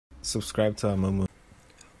Subscribe to Amumu.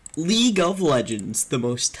 League of Legends, the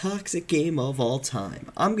most toxic game of all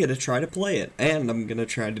time. I'm gonna try to play it, and I'm gonna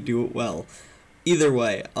try to do it well. Either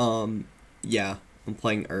way, yeah, I'm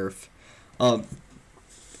playing Earth. I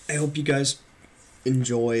hope you guys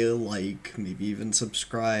enjoy, like, maybe even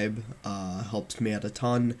subscribe. Helps me out a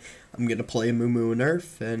ton. I'm gonna play Amumu and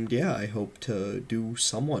Earth, and yeah, I hope to do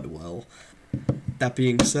somewhat well. That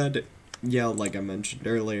being said, yeah, like I mentioned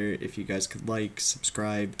earlier, if you guys could like,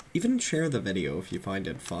 subscribe, even share the video if you find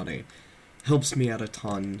it funny. Helps me out a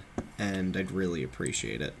ton, and I'd really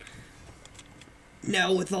appreciate it.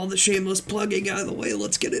 Now, with all the shameless plugging out of the way,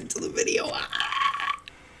 let's get into the video.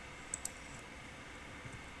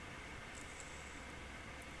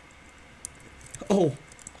 Oh,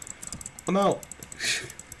 I'm out.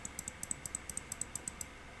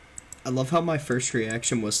 I love how my first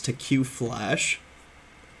reaction was to Q Flash.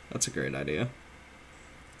 That's a great idea.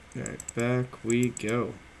 Alright, back we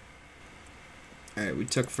go. Alright, we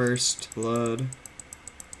took first blood.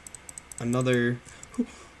 Another...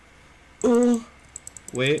 Oh!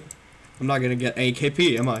 Wait. I'm not gonna get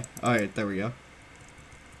AKP, am I? Alright, there we go.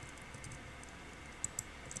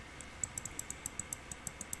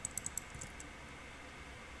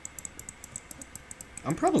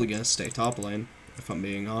 I'm probably gonna stay top lane, if I'm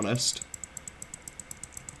being honest.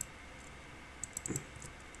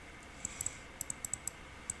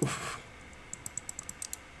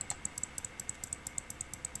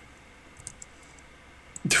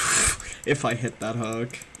 If I hit that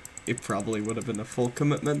hook, it probably would have been a full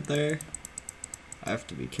commitment there. I have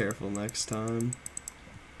to be careful next time.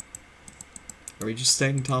 Are we just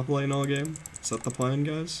staying top lane all game? Is that the plan,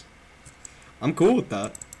 guys? I'm cool with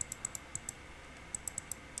that.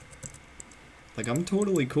 Like, I'm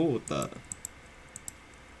totally cool with that.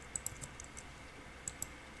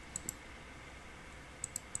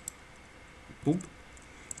 Boop.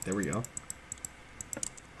 There we go.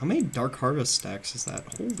 How many Dark Harvest stacks is that?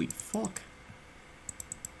 Holy fuck.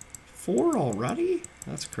 4 already?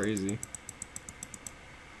 That's crazy.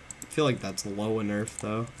 I feel like that's low in Earth,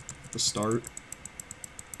 though. The start.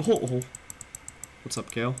 Oh. What's up,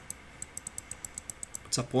 Kale?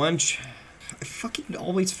 What's up, wench? I fucking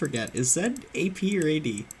always forget. Is that AP or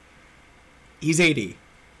AD? He's AD.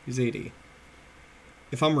 He's AD.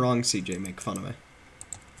 If I'm wrong, CJ, make fun of me.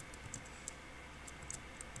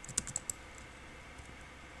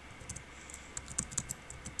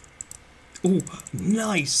 Ooh,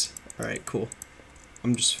 nice! Alright, cool.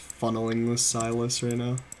 I'm just funneling this Silas right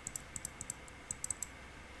now.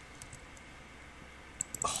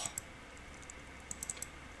 Oh.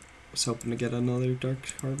 Was hoping to get another Dark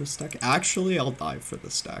Harvest stack. Actually, I'll die for the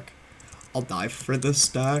stack. I'll die for this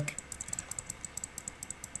stack.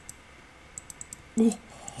 Oh,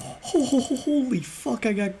 holy fuck,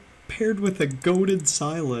 I got paired with a goated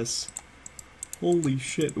Silas. Holy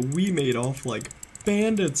shit, we made off like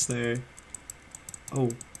bandits there.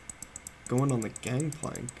 Oh, going on the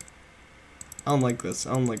gangplank. I don't like this.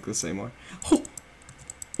 I don't like this anymore. Oh,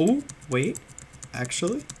 oh, wait.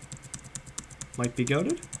 Actually, might be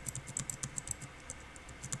goated.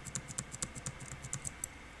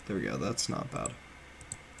 There we go. That's not bad.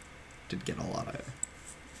 Did get a lot of...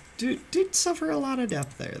 Did suffer a lot of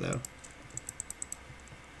depth there, though.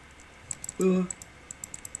 You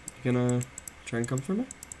gonna try and come for me?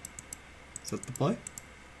 Is that the play?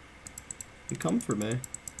 You come for me.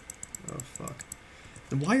 Oh, fuck.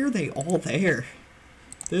 Then why are they all there?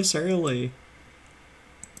 This early?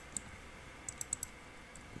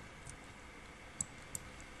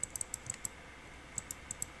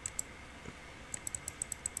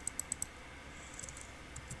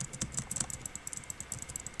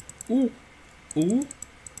 Ooh. Ooh.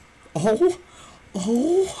 Oh.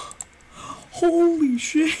 Oh. Holy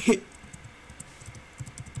shit.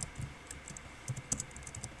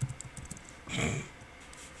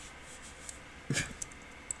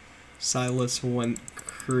 Silas went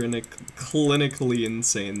clinically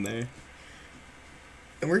insane there.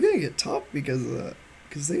 And we're gonna get top because of that.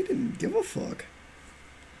 Because they didn't give a fuck.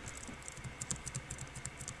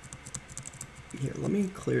 Here, let me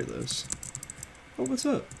clear this. Oh, what's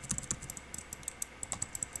up?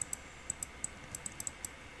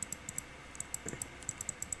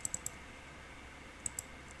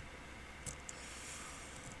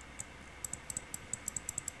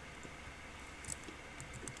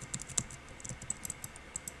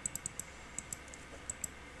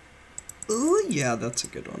 Oh, yeah, that's a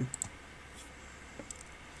good one.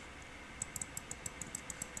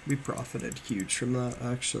 We profited huge from that,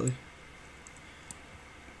 actually.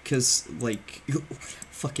 Because, like,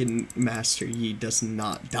 fucking Master Yi does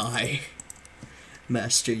not die.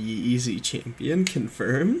 Master Yi Easy champion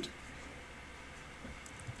confirmed.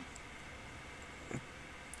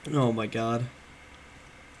 Oh my god.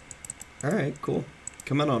 Alright, cool.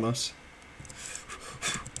 Come in on us.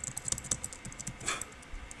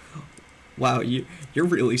 Wow, you're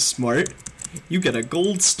really smart. You get a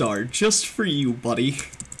gold star just for you, buddy.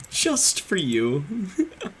 Just for you.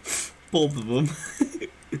 Both of them.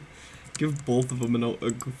 Give both of them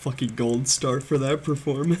a fucking gold star for that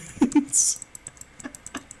performance. That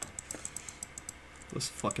was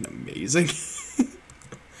fucking amazing.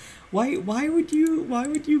 Why would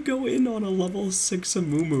you go in on a level 6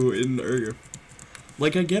 Amumu in Earth?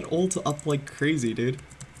 Like, I get ult up like crazy, dude.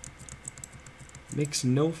 Makes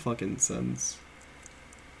no fucking sense.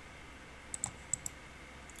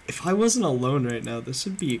 If I wasn't alone right now, this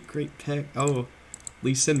would be a great pick. Oh,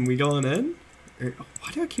 Lee Sin, we going in? Or,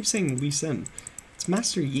 why do I keep saying Lee Sin? It's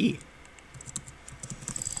Master Yi.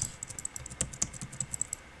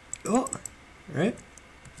 Oh, alright.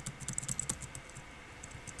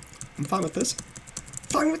 I'm fine with this.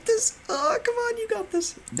 Fine with this. Oh, come on, you got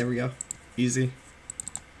this. There we go. Easy.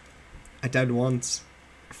 I died once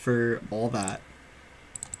for all that.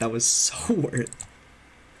 That was so worth.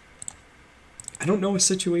 I don't know a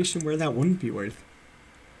situation where that wouldn't be worth.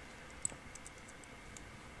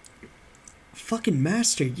 Fucking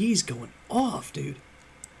Master Yi's going off, dude.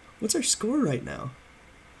 What's our score right now?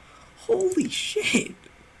 Holy shit.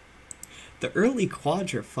 The early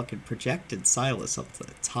quadra fucking projected Silas up to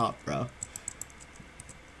the top, bro.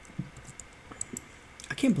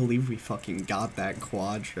 I can't believe we fucking got that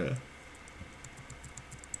quadra.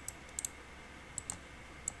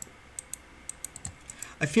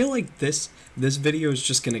 I feel like this video is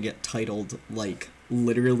just gonna get titled, like,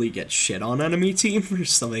 literally get shit on enemy team or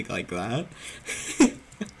something like that.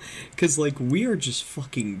 Cause, like, we are just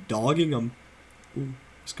fucking dogging them. Ooh,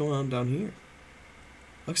 what's going on down here?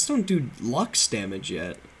 Lux don't do Lux damage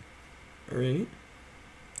yet. Alright.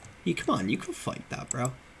 Yeah, come on, you can fight that,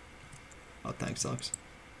 bro. Oh, thanks, Lux.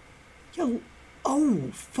 Yo,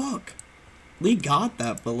 oh, fuck. Lee got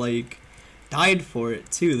that, but, like, died for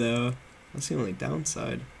it, too, though. That's the only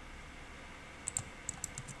downside.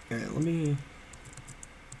 Alright, let me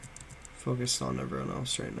focus on everyone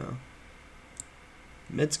else right now.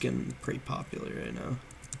 Mid's getting pretty popular right now.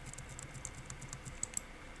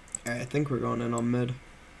 Alright, I think we're going in on mid.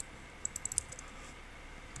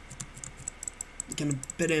 Getting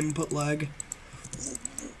a bit of input lag. Here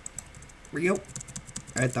we go.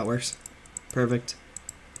 Alright, that works. Perfect.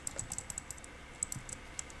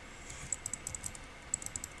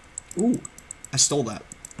 Ooh, I stole that.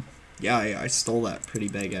 Yeah, I stole that pretty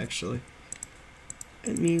big, actually.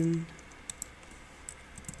 I mean...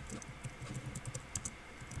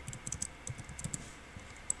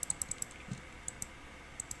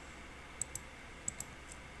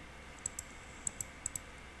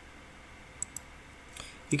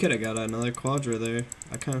 He could have got another quadra there.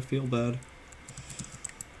 I kind of feel bad.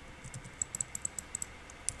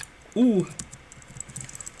 Ooh!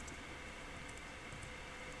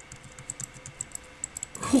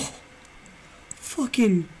 Oh,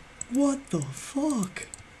 fucking, what the fuck?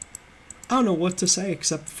 I don't know what to say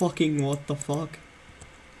except fucking what the fuck.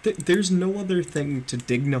 There's no other thing to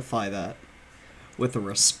dignify that with a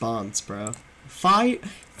response, bro. Five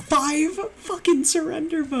fucking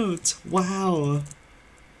surrender votes. Wow.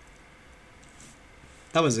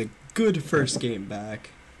 That was a good first game back.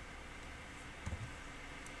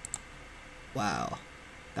 Wow.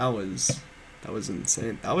 That was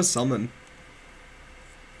insane. That was something.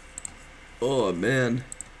 Oh, man.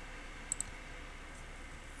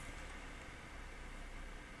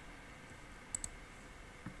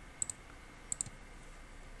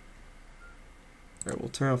 Alright, we'll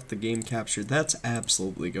turn off the game capture. That's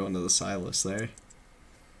absolutely going to the Silas there.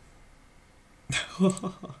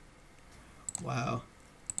 Wow.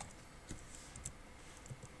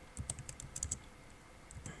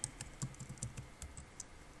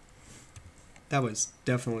 That was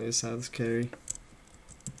definitely a Silas carry.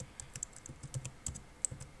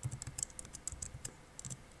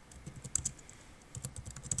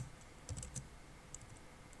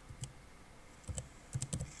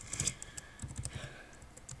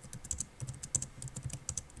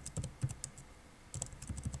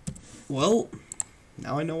 Well,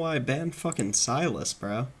 now I know why I banned fucking Silas,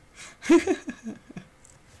 bro.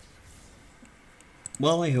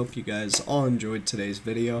 Well, I hope you guys all enjoyed today's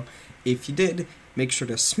video. If you did, make sure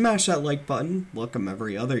to smash that like button, welcome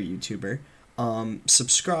every other YouTuber,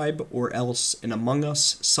 subscribe, or else an Among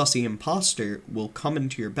Us sussy imposter will come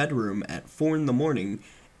into your bedroom at 4 in the morning,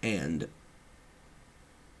 and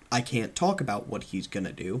I can't talk about what he's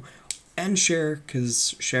gonna do, and share,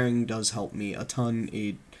 because sharing does help me a ton.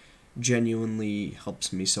 It genuinely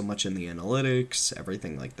helps me so much in the analytics,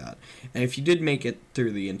 everything like that. And if you did make it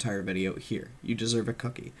through the entire video, here, you deserve a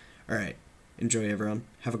cookie. Alright, enjoy everyone.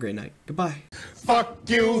 Have a great night. Goodbye. Fuck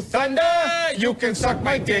you, Thunder! You can suck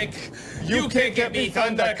my dick. You can't get me,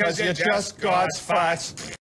 Thunder, cause you're just God's farts.